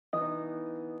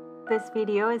This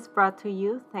video is brought to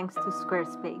you thanks to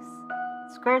Squarespace.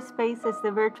 Squarespace is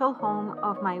the virtual home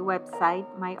of my website,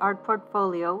 my art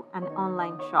portfolio, and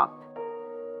online shop.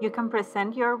 You can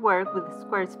present your work with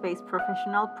Squarespace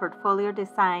professional portfolio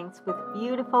designs with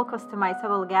beautiful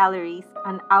customizable galleries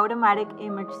and automatic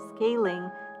image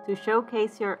scaling to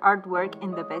showcase your artwork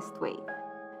in the best way.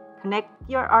 Connect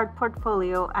your art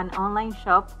portfolio and online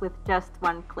shop with just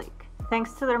one click.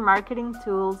 Thanks to their marketing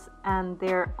tools and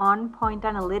their on-point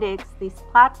analytics, this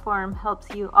platform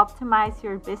helps you optimize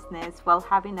your business while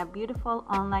having a beautiful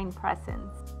online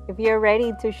presence. If you're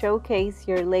ready to showcase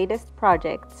your latest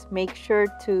projects, make sure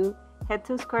to head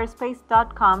to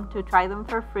squarespace.com to try them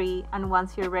for free, and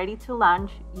once you're ready to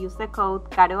launch, use the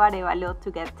code Caro Arevalo to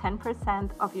get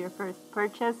 10% of your first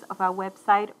purchase of a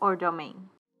website or domain.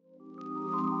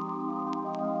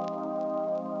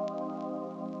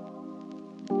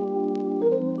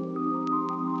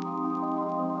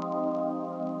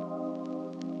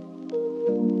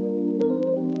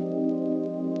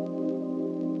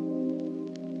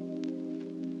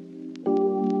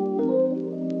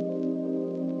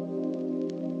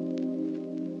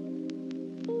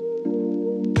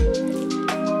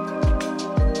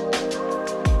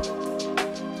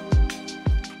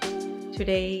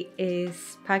 Today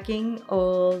is packing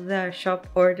all the shop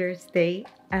orders day,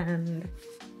 and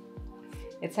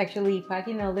it's actually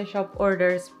packing all the shop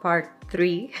orders part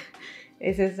 3.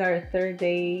 This is our 3rd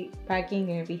day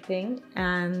packing everything,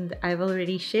 and I've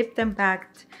already shipped and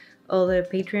packed all the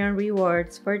Patreon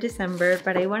rewards for December,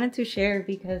 but I wanted to share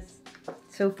because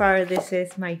so far this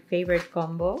is my favorite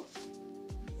combo.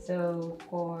 So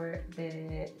for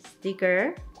the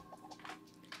sticker,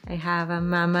 I have a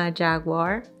Mama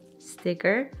Jaguar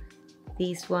sticker.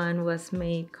 This one was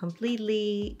made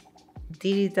completely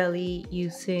digitally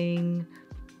using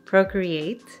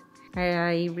Procreate.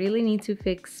 I really need to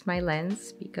fix my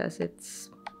lens because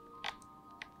it's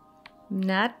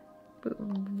not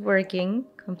working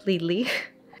completely.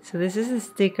 So this is a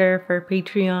sticker for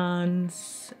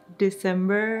Patreon's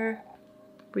December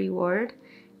reward.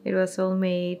 It was all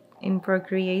made in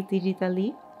Procreate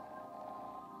digitally.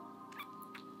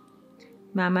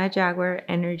 Mama Jaguar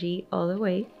energy all the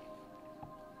way.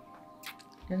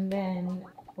 And then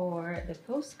for the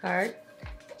postcard,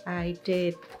 I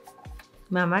did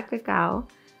Mama Cacao.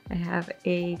 I have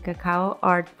a cacao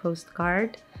art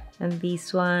postcard, and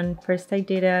this one, first I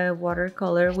did a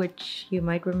watercolor, which you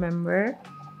might remember.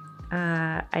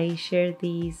 I shared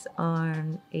these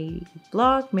on a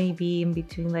blog, maybe in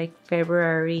between like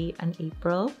February and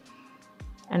April,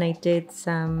 and I did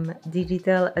some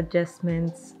digital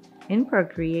adjustments in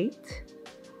Procreate.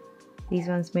 These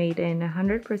ones made in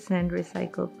 100%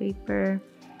 recycled paper.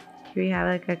 Here we have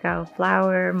a cacao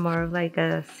flower, more of like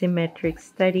a symmetric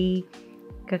study,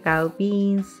 cacao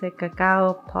beans, a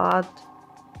cacao pod,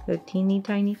 a teeny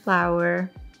tiny flower.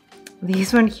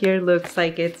 This one here looks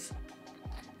like it's,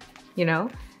 you know,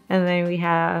 and then we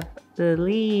have the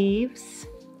leaves,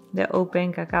 the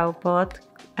open cacao pot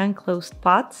and closed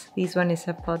pots. This one is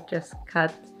a pot just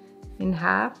cut in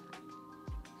half.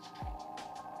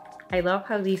 I love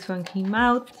how this one came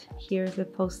out. Here's a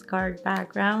postcard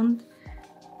background.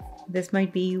 This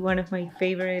might be one of my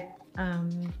favorite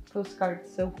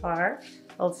postcards so far.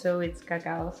 Also, it's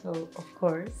cacao, so of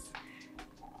course.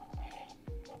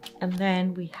 And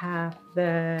then we have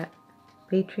the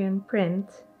Patreon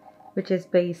print, which is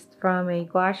based from a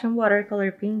gouache and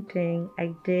watercolor painting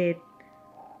I did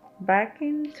back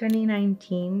in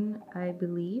 2019, I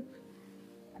believe.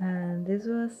 And this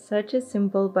was such a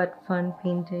simple but fun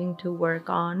painting to work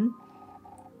on.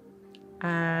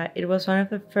 It was one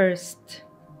of the first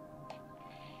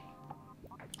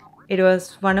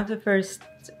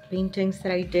paintings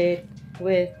that I did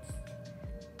with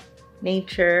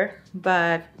nature,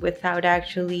 but without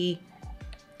actually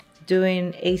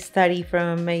doing a study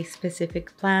from a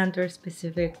specific plant or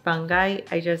specific fungi.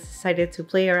 I just decided to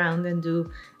play around and do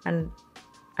an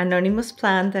anonymous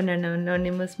plant and an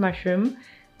anonymous mushroom.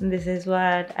 And this is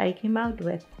what I came out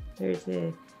with. There's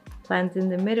a plant in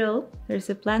the middle.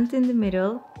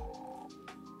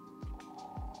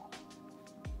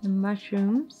 The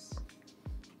mushrooms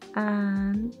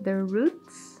and the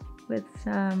roots with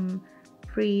some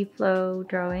free flow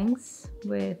drawings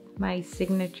with my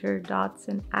signature dots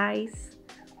and eyes.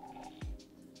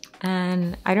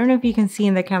 And I don't know if you can see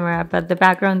in the camera, but the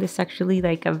background is actually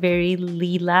like a very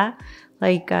lila,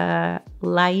 like a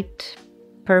light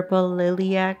purple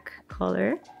lilac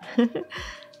color.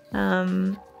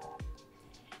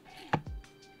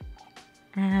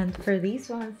 And for these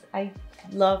ones, I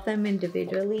love them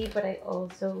individually, but I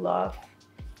also love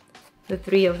the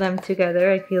 3 of them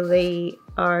together. I feel they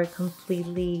are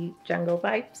completely jungle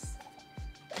vibes.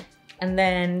 And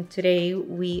then today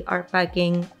we are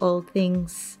packing all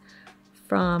things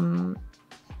from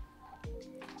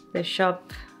the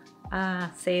shop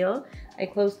sale. I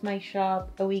closed my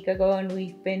shop a week ago and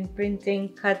we've been printing,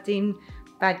 cutting,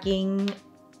 packing,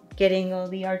 getting all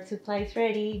the art supplies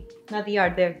ready. Not the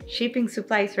art, the shipping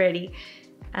supplies ready.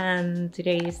 And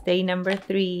today is day number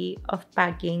 3 of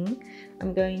packing.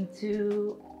 I'm going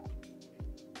to,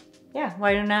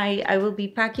 why don't I will be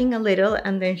packing a little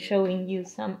and then showing you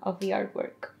some of the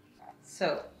artwork.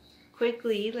 So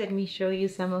quickly, let me show you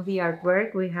some of the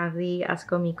artwork. We have the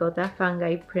Ascomycota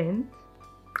fungi print.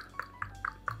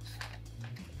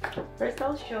 First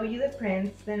I'll show you the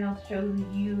prints, then I'll show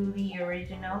you the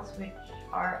originals, which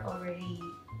are already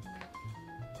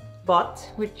bought,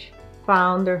 which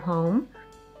found their home.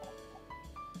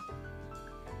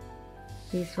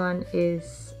 This one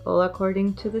is All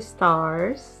According to the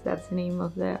Stars. That's the name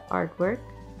of the artwork.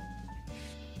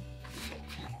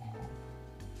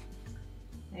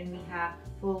 And we have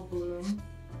Full Bloom.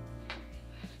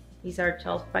 These are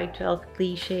 12 by 12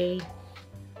 cliche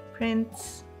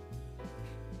prints.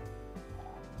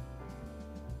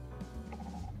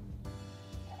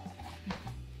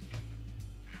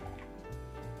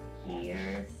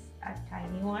 Here's a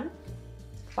tiny one,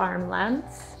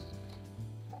 Farmlands.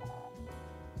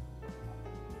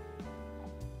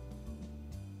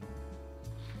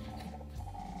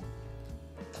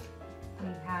 We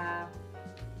have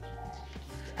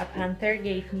A Panther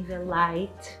Gave Me the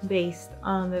Light, based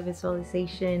on the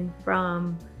visualization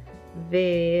from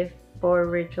Viv for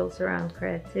Rituals Around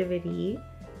Creativity.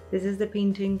 This is the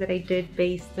painting that I did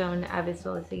based on a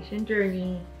visualization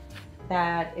journey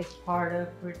that is part of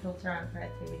Rituals Around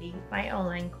Creativity, my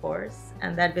online course,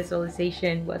 and that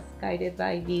visualization was guided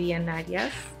by Vivian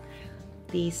Arias.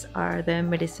 These are the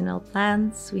medicinal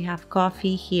plants. We have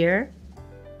coffee here.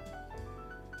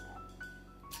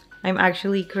 I'm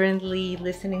actually currently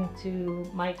listening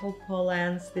to Michael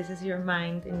Pollan's This Is Your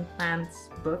Mind in Plants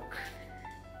book.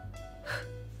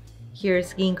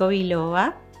 Here's Ginkgo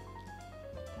biloba.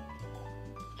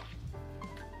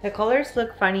 The colors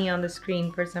look funny on the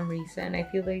screen for some reason. I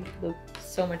feel they look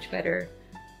so much better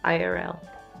IRL.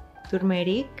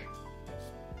 Turmeric.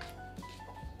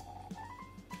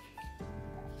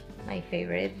 My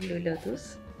favorite, Blue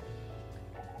Lotus.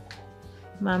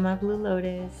 Mama Blue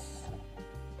Lotus.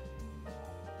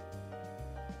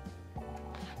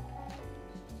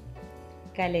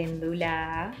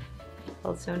 Calendula,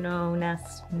 also known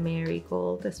as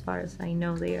marigold. As far as I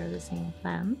know, they are the same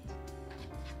plant.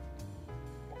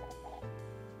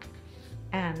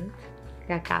 And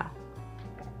cacao,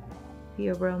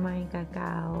 Theobroma in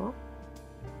cacao.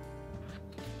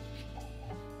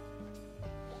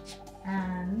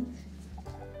 And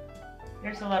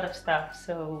there's a lot of stuff,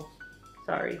 so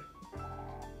sorry.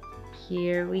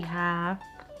 Here we have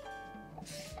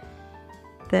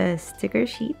the sticker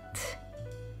sheet.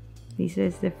 This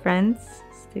is the Friends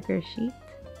sticker sheet.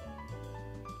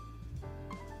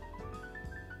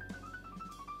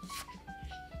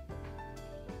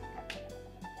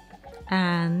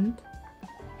 And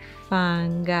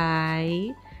Fungi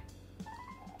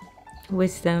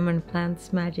Wisdom and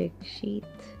Plants Magic sheet.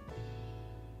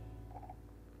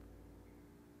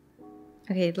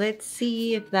 Okay, let's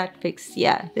see if that fixed.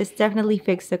 Yeah, this definitely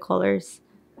fixed the colors.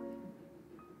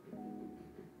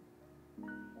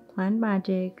 Plant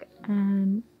Magic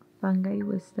and Fungi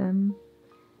Wisdom.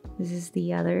 This is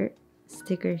the other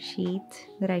sticker sheet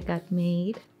that I got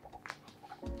made.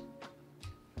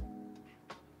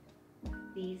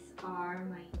 These are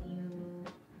my new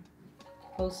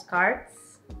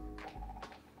postcards.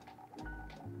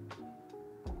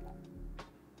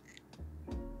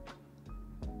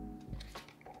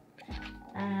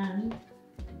 And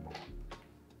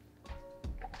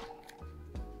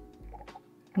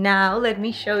now let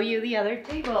me show you the other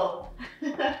table.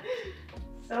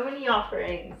 So many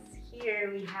offerings.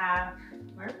 Here we have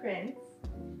more prints.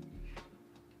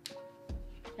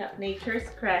 We have Nature's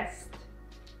Crest.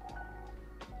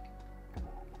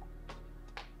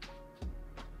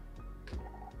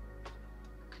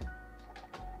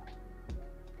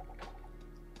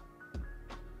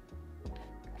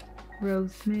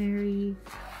 Rosemary.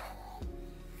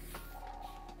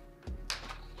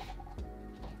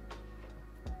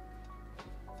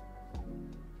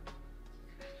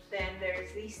 Then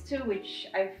there's these two, which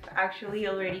I've actually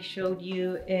already showed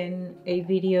you in a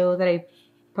video that I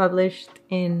published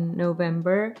in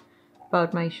November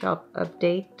about my shop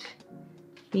update.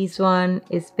 This one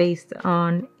is based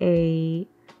on a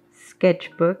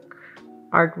sketchbook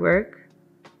artwork.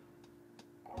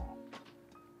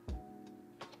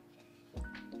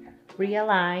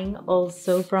 realign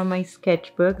also from my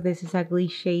sketchbook. This is a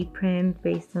cliché print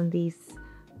based on this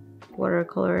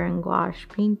watercolor and gouache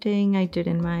painting I did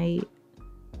in my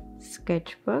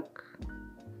sketchbook.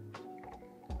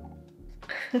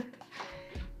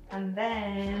 And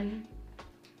then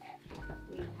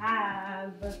we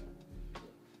have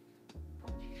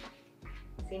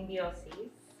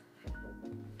Symbiosis.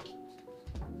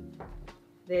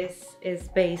 This is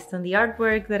based on the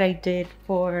artwork that I did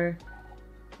for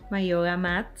my yoga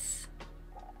mats.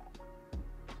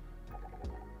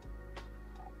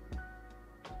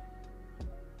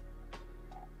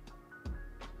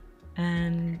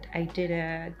 And I did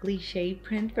a cliché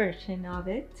print version of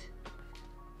it.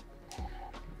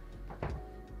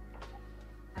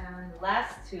 And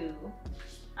last two,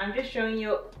 I'm just showing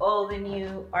you all the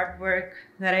new artwork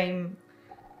that I'm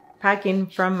packing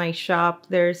from my shop.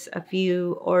 There's a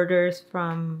few orders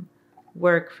from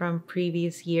work from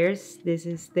previous years. This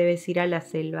is Debes ir a la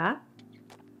selva.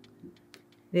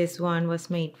 This one was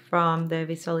made from the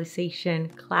visualization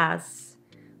class,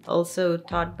 also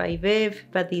taught by Viv,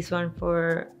 but this one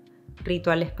for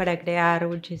Rituales para Crear,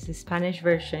 which is the Spanish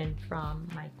version from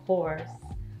my course.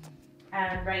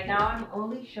 And right now I'm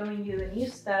only showing you the new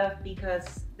stuff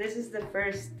because this is the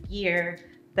first year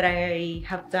that I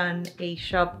have done a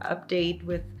shop update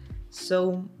with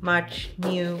so much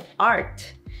new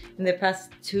art. In the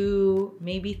past 2,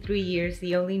 maybe 3 years,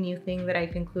 the only new thing that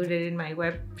I've included in my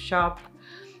web shop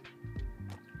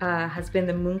has been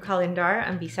the moon calendar,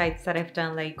 and besides that I've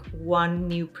done like 1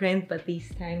 new print, but this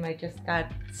time I just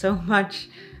got so much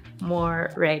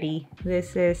more ready.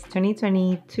 This is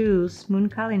 2022's moon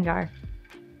calendar,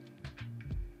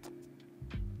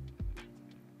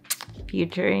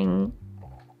 featuring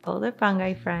all the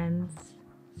fungi friends,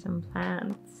 some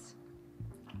plants,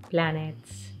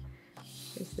 planets.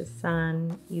 There's the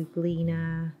sun,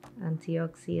 euglena,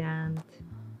 antioxidant,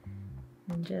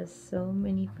 and just so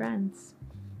many friends.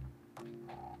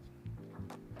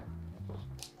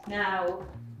 Now,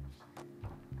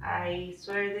 I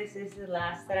swear this is the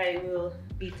last that I will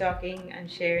be talking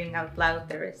and sharing out loud.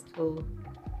 The rest will.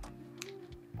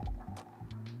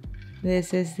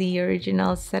 This is the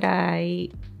originals that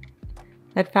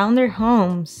found their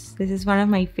homes. This is one of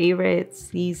my favorites.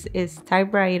 This is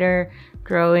typewriter,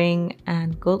 drawing,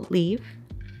 and gold leaf.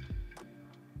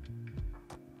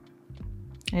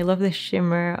 I love the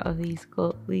shimmer of these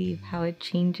gold leaf, how it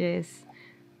changes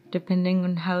depending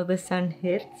on how the sun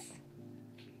hits.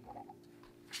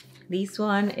 This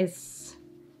one is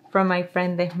from my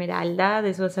friend Esmeralda.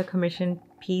 This was a commission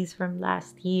piece from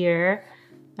last year,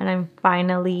 and I'm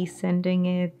finally sending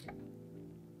it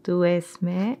to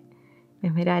Esme.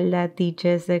 Esmeralda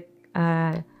teaches the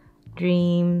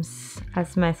Dreams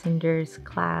as Messengers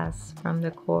class from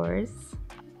the course.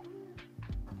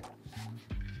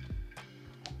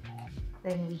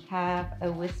 Then we have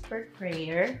a Whispered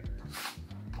Prayer,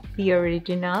 the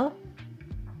original.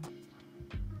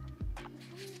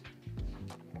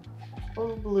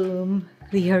 Full Bloom,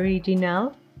 the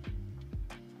original.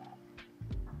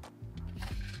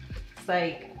 It's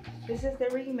like, this is the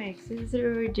remix, this is the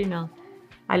original.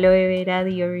 Aloe Vera,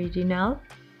 the original.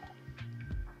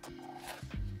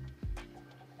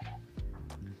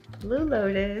 Blue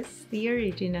Lotus, the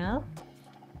original.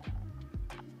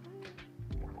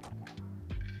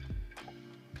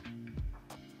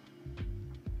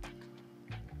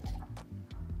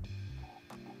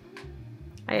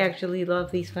 I actually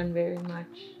love this one very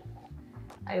much.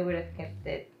 I would have kept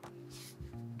it.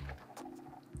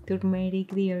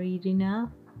 Turmeric, the original.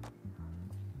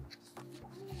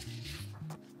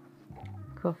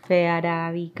 Coffee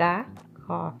Arabica,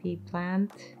 coffee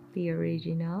plant, the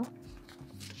original.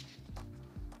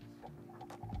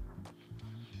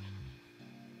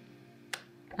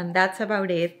 And that's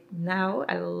about it. Now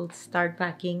I will start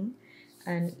packing,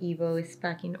 and Ivo is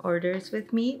packing orders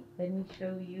with me. Let me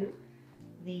show you.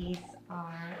 These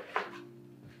are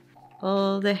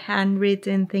all the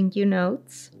handwritten thank you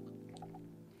notes.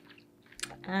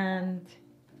 And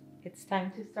it's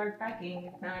time to start packing.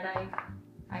 If not,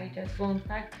 I just won't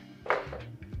pack.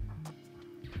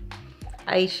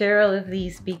 I share all of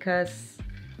these because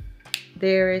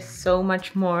there is so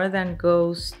much more than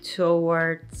goes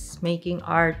towards making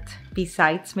art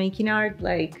besides making art,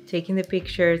 like taking the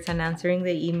pictures and answering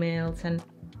the emails and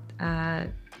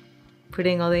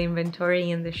putting all the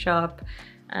inventory in the shop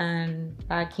and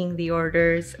packing the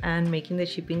orders and making the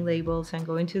shipping labels and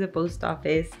going to the post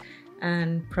office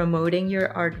and promoting your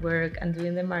artwork and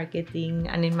doing the marketing,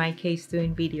 and in my case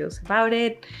doing videos about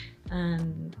it,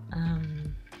 and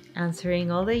answering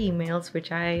all the emails,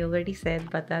 which I already said,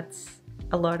 but that's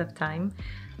a lot of time.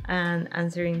 and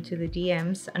answering to the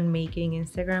DMs and making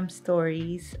Instagram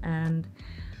stories and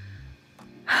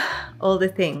all the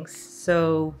things.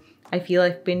 So I feel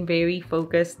I've been very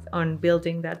focused on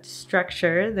building that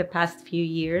structure the past few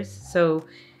years. So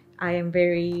I am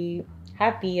very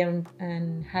happy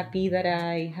and happy that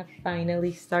I have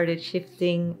finally started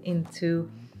shifting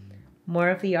into more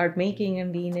of the art making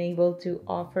and being able to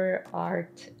offer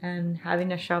art, and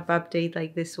having a shop update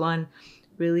like this one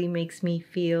really makes me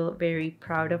feel very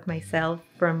proud of myself,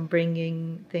 from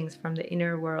bringing things from the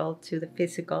inner world to the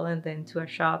physical and then to a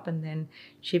shop and then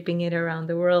shipping it around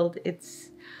the world.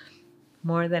 It's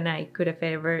more than I could have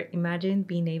ever imagined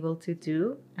being able to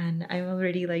do. And I'm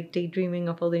already like daydreaming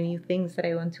of all the new things that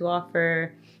I want to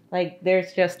offer. Like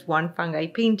there's just one fungi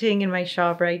painting in my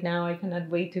shop right now. I cannot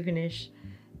wait to finish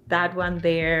that one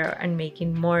there and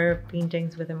making more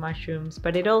paintings with the mushrooms.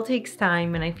 But it all takes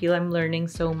time, and I feel I'm learning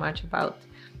so much about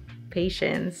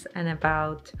patience and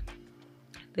about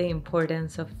the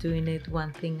importance of doing it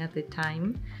one thing at a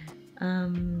time.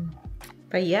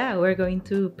 But yeah, we're going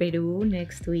to Peru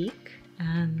next week,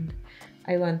 and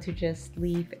I want to just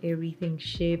leave everything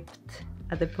shipped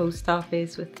at the post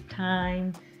office with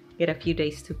time, get a few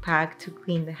days to pack, to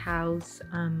clean the house,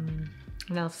 and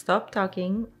I'll stop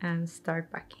talking and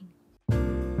start packing.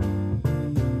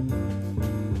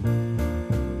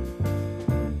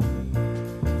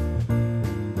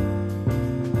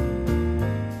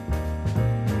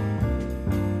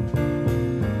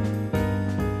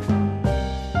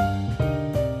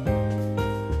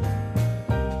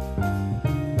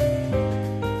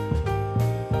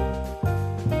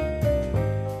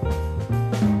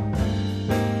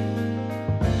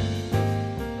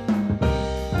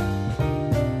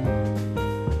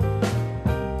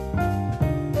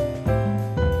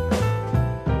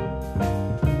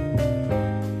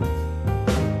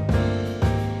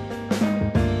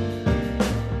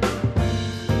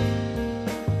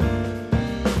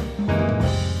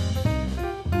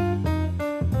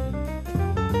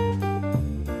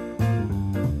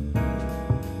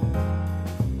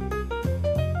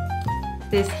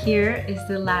 This here is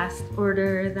the last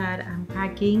order that I'm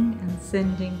packing and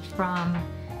sending from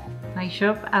my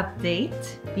shop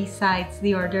update, besides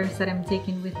the orders that I'm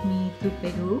taking with me to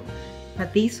Peru.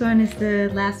 But this one is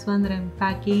the last one that I'm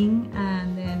packing,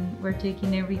 and then we're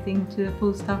taking everything to the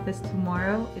post office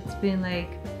tomorrow. It's been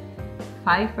like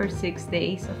 5 or 6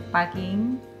 days of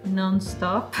packing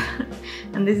non-stop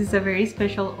and this is a very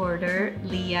special order.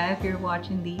 Leah, if you're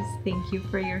watching these, thank you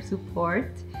for your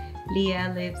support.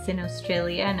 Leah lives in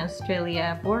Australia, and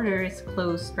Australia border is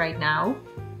closed right now,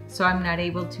 so I'm not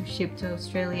able to ship to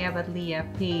Australia, but Leah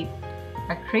paid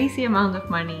a crazy amount of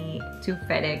money to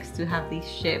FedEx to have these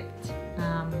shipped,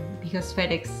 because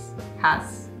FedEx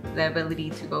has the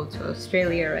ability to go to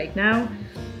Australia right now.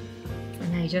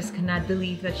 And I just cannot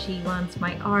believe that she wants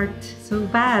my art so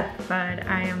bad, but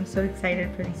I am so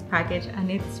excited for this package,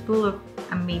 and it's full of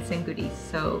amazing goodies.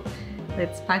 So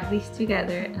let's pack these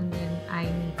together, and then I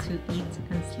need to eat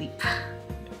and sleep.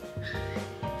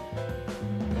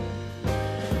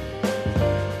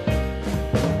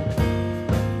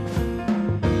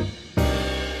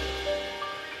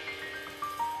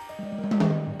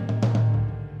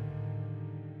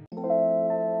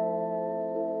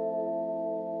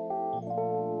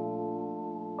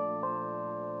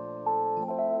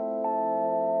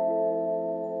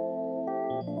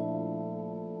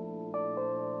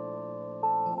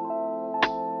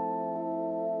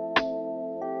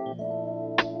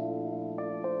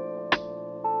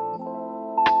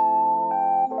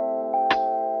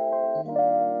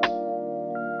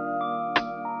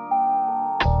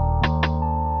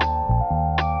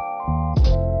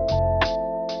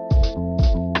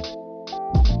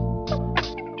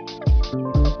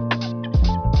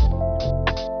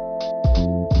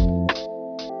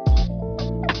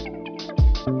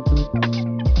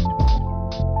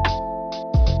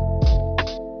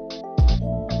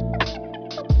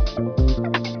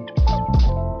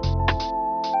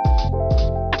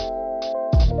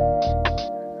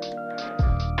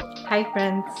 Hi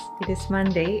friends, it is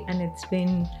Monday and it's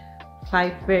been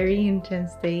 5 very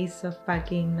intense days of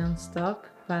packing non-stop,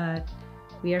 but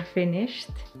we are finished.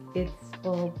 It's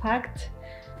all packed.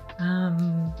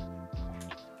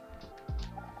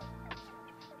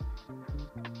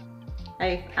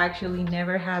 I've actually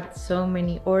never had so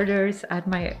many orders at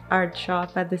my art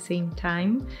shop at the same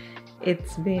time.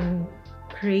 It's been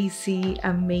crazy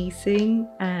amazing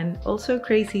and also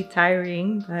crazy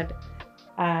tiring, but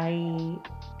I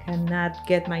cannot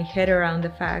get my head around the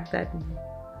fact that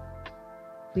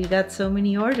we got so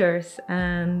many orders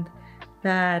and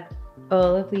that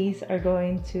all of these are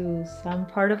going to some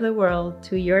part of the world,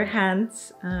 to your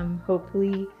hands.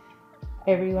 Hopefully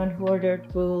everyone who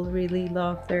ordered will really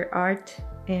love their art.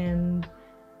 And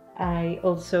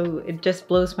it just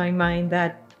blows my mind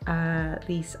that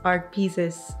these art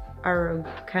pieces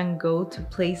can go to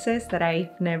places that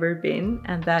I've never been,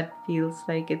 and that feels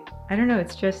like it, I don't know,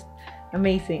 it's just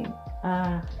amazing.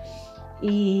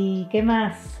 ¿Y qué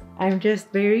más? I'm just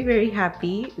very, very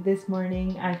happy. This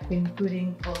morning I've been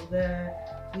putting all the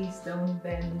please don't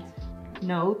bend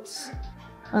notes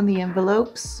on the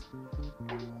envelopes.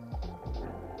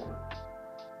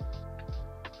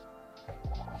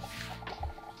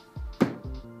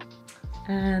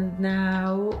 And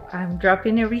now I'm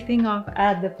dropping everything off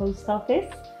at the post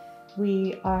office.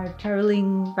 We are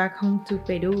traveling back home to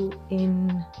Peru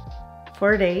in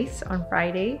 4 days on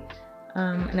Friday.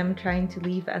 And I'm trying to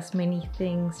leave as many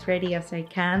things ready as I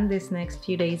can this next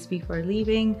few days before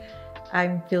leaving.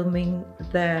 I'm filming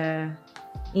the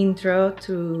intro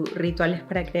to Rituales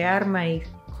para Crear, my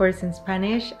course in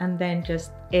Spanish, and then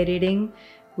just editing.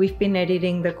 We've been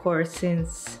editing the course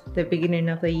since the beginning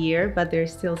of the year, but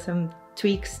there's still some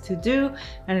tweaks to do,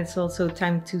 and it's also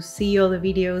time to see all the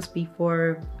videos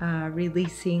before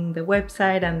releasing the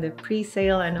website and the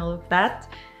pre-sale and all of that.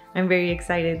 I'm very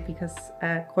excited because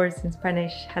a course in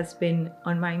Spanish has been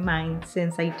on my mind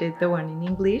since I did the one in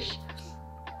English,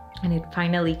 and it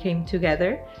finally came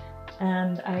together,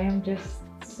 and I am just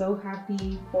so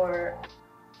happy for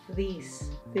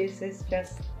these. This is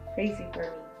just crazy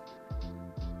for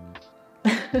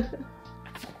me.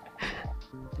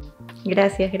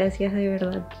 Gracias, gracias de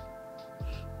verdad.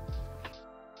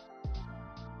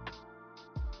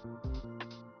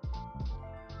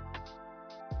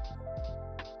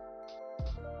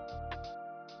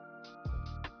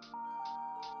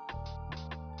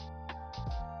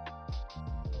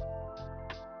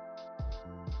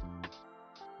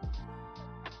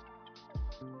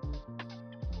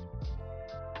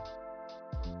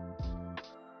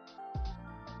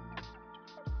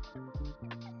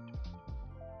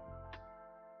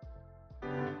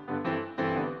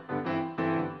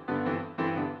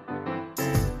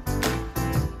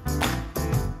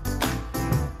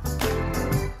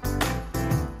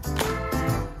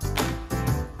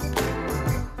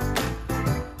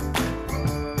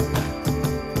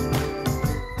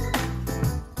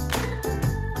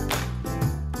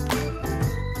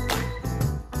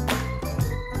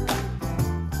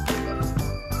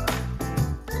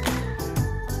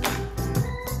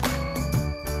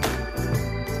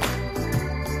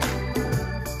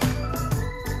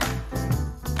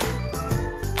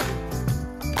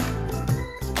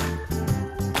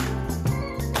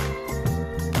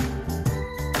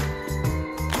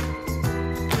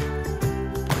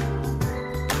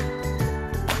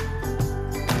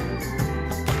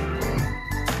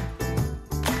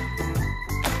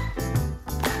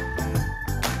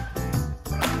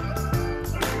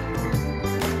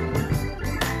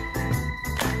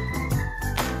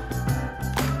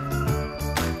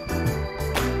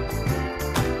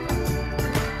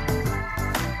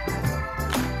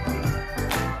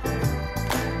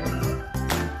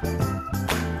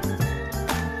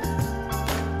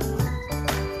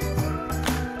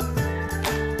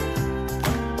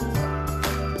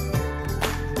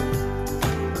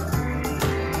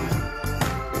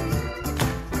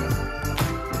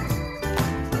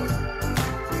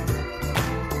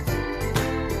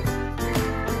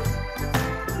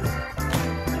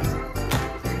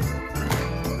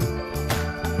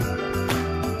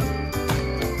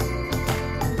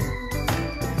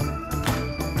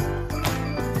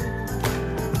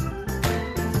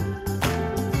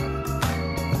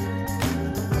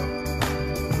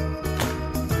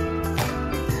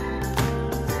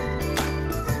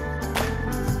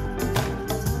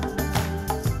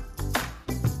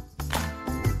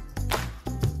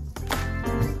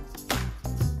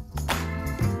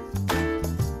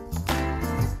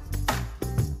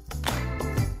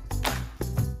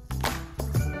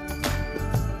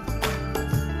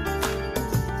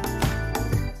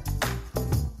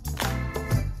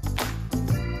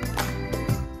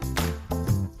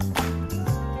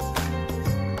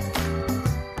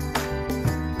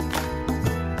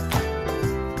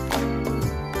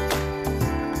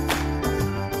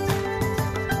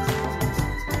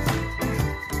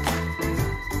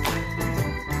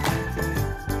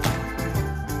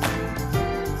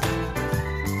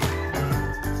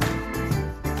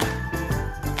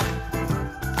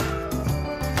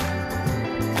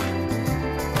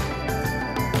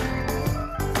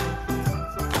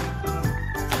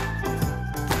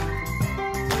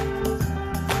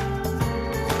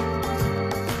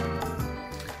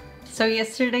 So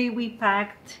yesterday we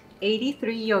packed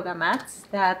 83 yoga mats.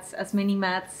 That's as many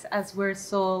mats as were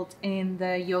sold in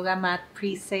the yoga mat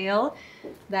pre-sale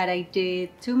that I did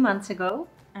 2 months ago.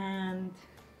 And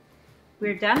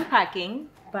we're done packing,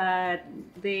 but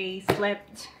they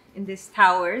slept in these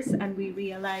towers and we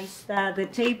realized that the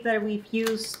tape that we've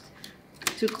used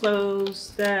to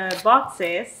close the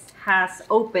boxes has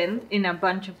opened in a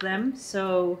bunch of them.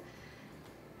 So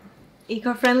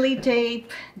eco-friendly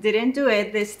tape didn't do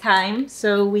it this time,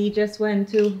 so we just went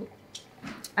to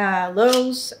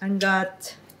Lowe's and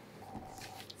got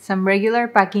some regular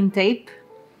packing tape,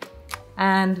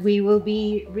 and we will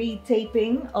be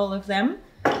retaping all of them.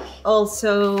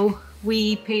 Also,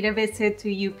 we paid a visit to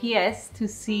UPS to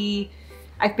see.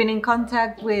 I've been in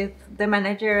contact with the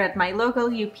manager at my local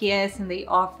UPS, and they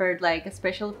offered like a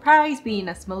special price being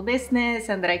a small business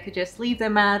and that I could just leave the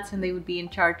mats and they would be in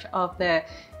charge of the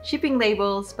shipping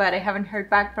labels, but I haven't heard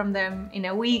back from them in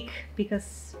a week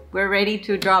because we're ready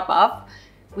to drop off.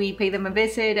 We paid them a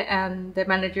visit and the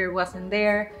manager wasn't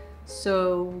there,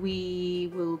 so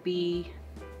we will be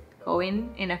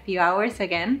going in a few hours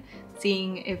again,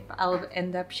 seeing if I'll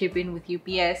end up shipping with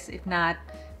UPS. If not,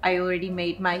 I already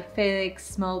made my FedEx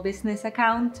small business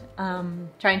account,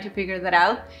 trying to figure that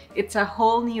out. It's a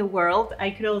whole new world.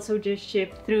 I could also just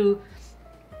ship through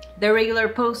the regular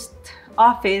post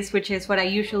office, which is what I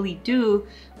usually do,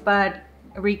 but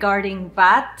regarding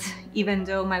VAT, even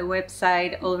though my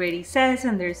website already says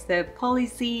and there's the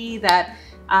policy that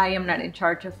I am not in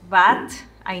charge of VAT,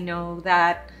 I know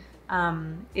that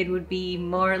it would be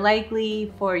more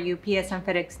likely for UPS and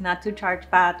FedEx not to charge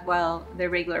VAT while the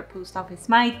regular post office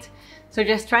might. So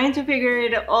just trying to figure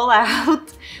it all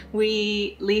out.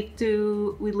 We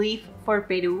leave for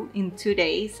Peru in 2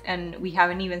 days and we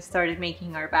haven't even started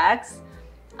making our bags.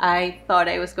 I thought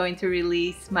I was going to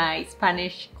release my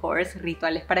Spanish course,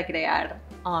 Rituales para Crear,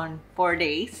 on 4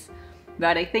 days,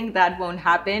 but I think that won't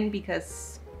happen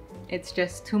because it's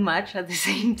just too much at the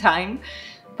same time.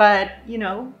 But you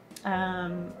know,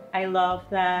 I love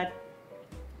that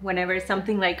whenever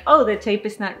something like, oh, the tape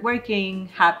is not working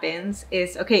happens,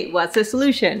 is okay, what's the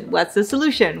solution? What's the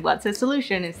solution? What's the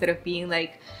solution? Instead of being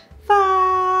like,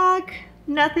 fuck,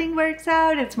 nothing works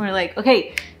out. It's more like,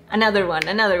 okay, another one.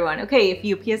 Okay, if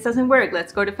UPS doesn't work,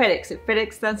 let's go to FedEx. If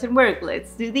FedEx doesn't work,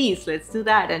 let's do these, let's do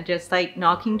that. And just like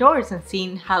knocking doors and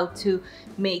seeing how to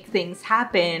make things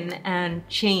happen and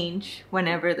change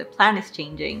whenever the plan is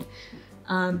changing.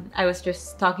 I was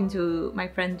just talking to my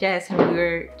friend Jess and we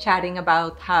were chatting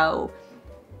about how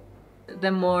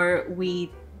the more we,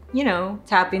 you know,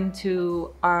 tap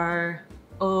into our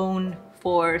own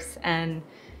force and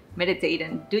meditate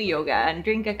and do yoga and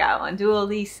drink cacao and do all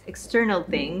these external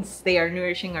things, they are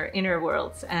nourishing our inner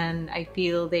worlds. And I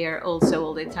feel they are also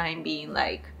all the time being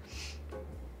like,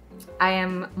 I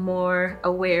am more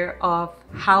aware of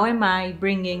how am I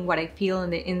bringing what I feel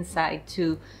on the inside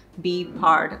to be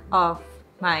part of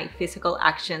my physical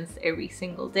actions every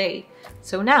single day.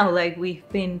 So now, like, we've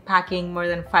been packing more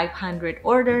than 500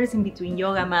 orders in between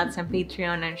yoga mats and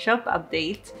Patreon and shop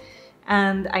updates.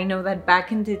 And I know that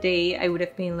back in the day, I would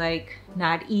have been like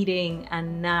not eating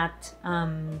and not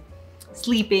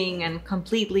sleeping and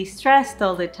completely stressed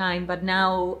all the time. But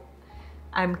now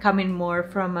I'm coming more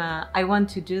from I want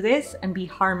to do this and be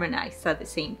harmonized at the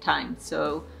same time.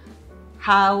 So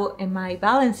how am I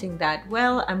balancing that?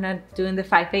 Well, I'm not doing the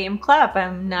 5 a.m. club.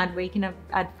 I'm not waking up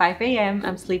at 5 a.m.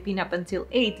 I'm sleeping up until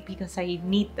 8 because I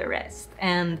need the rest.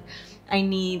 And I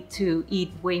need to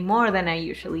eat way more than I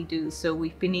usually do. So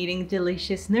we've been eating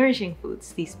delicious, nourishing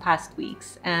foods these past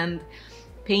weeks and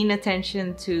paying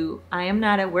attention to, I am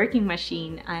not a working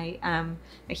machine. I am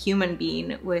a human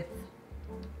being with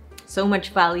so much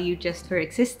value just for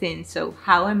existing. So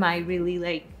how am I really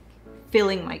like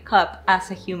filling my cup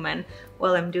as a human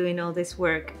while I'm doing all this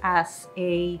work as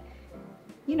a,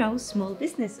 you know, small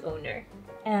business owner?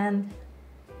 And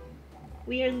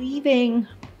we are leaving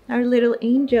our little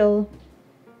angel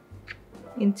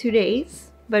in 2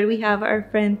 days, but we have our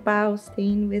friend Pao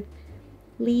staying with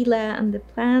Lila and the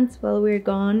plants while we're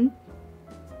gone.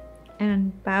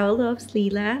 And Pao loves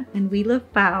Lila and we love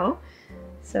Pao,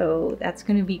 so that's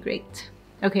gonna be great.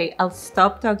 Okay, I'll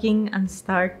stop talking and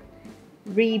start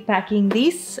repacking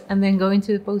these and then going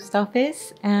to the post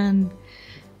office. And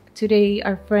today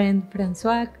our friend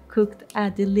Francois cooked a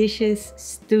delicious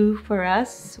stew for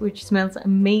us, which smells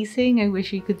amazing. I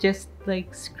wish you could just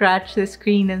like scratch the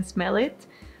screen and smell it.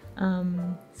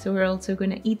 So we're also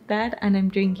gonna eat that, and I'm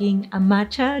drinking a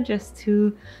matcha just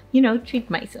to, you know, treat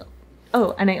myself.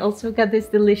 Oh, and I also got this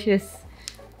delicious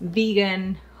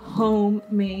vegan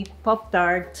homemade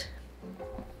Pop-Tart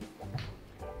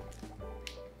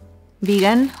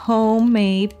vegan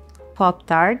homemade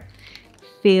Pop-Tart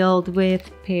filled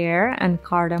with pear and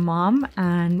cardamom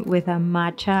and with a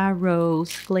matcha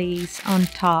rose glaze on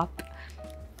top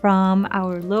from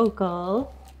our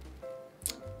local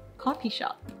coffee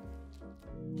shop.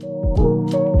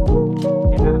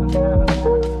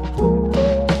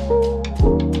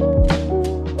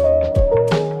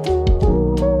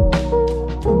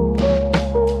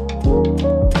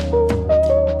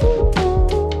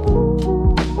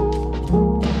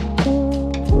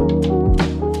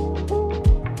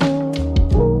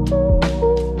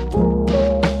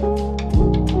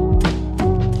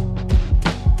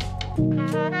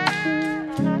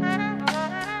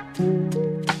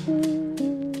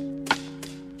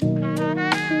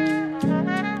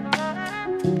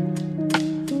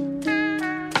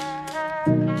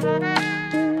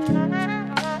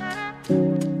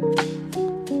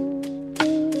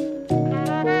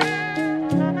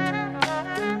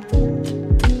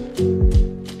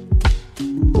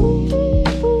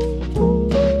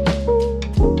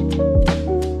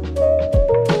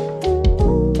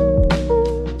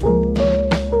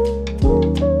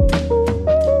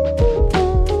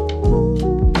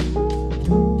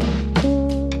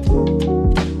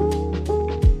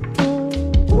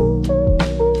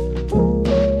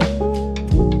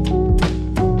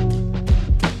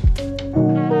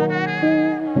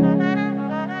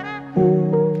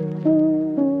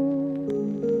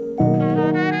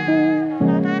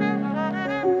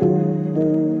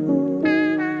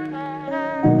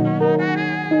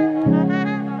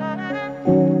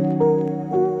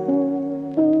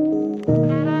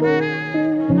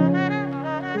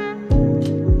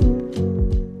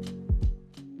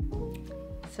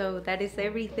 So that is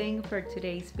everything for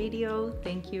today's video.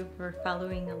 Thank you for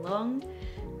following along.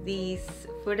 These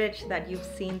footage that you've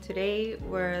seen today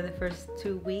were the first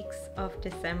 2 weeks of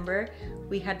December.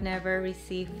 We had never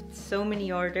received so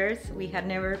many orders. We had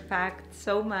never packed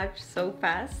so much so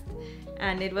fast.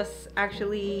 And it was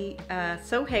actually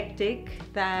so hectic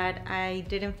that I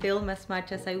didn't film as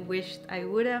much as I wished I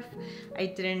would have. I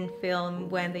didn't film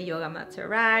when the yoga mats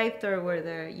arrived or where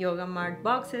the yoga mart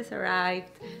boxes arrived.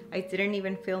 I didn't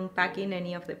even film packing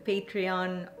any of the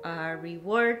Patreon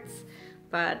rewards.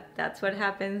 But that's what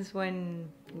happens when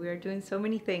we're doing so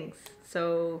many things.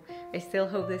 So I still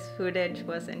hope this footage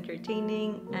was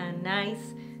entertaining and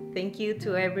nice. Thank you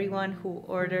to everyone who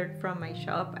ordered from my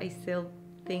shop. I still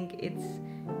think it's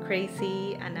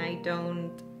crazy and I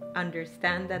don't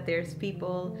understand that there's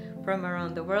people from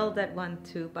around the world that want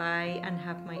to buy and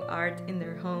have my art in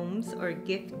their homes or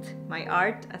gift my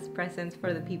art as presents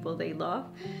for the people they love.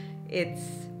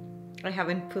 I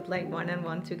haven't put like one and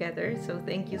one together, so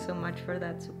thank you so much for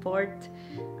that support.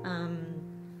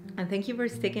 And thank you for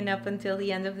sticking up until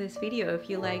the end of this video. If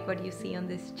you like what you see on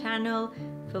this channel,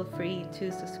 feel free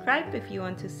to subscribe if you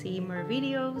want to see more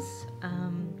videos.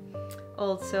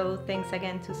 Also, thanks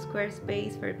again to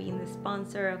Squarespace for being the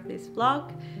sponsor of this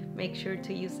vlog. Make sure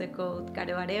to use the code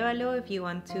Caro Arevalo if you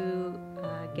want to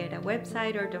get a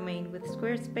website or domain with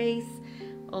Squarespace.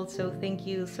 Also, thank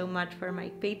you so much for my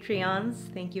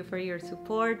Patreons. Thank you for your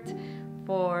support,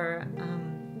 for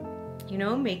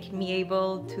making me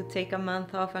able to take a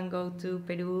month off and go to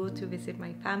Peru to visit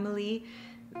my family.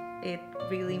 It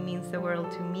really means the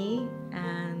world to me,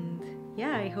 and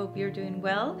yeah, I hope you're doing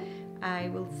well. I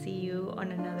will see you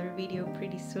on another video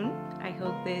pretty soon. I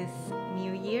hope this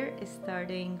new year is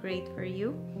starting great for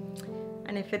you.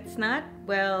 And if it's not,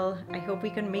 well, I hope we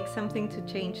can make something to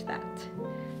change that.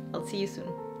 I'll see you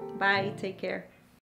soon. Bye, take care.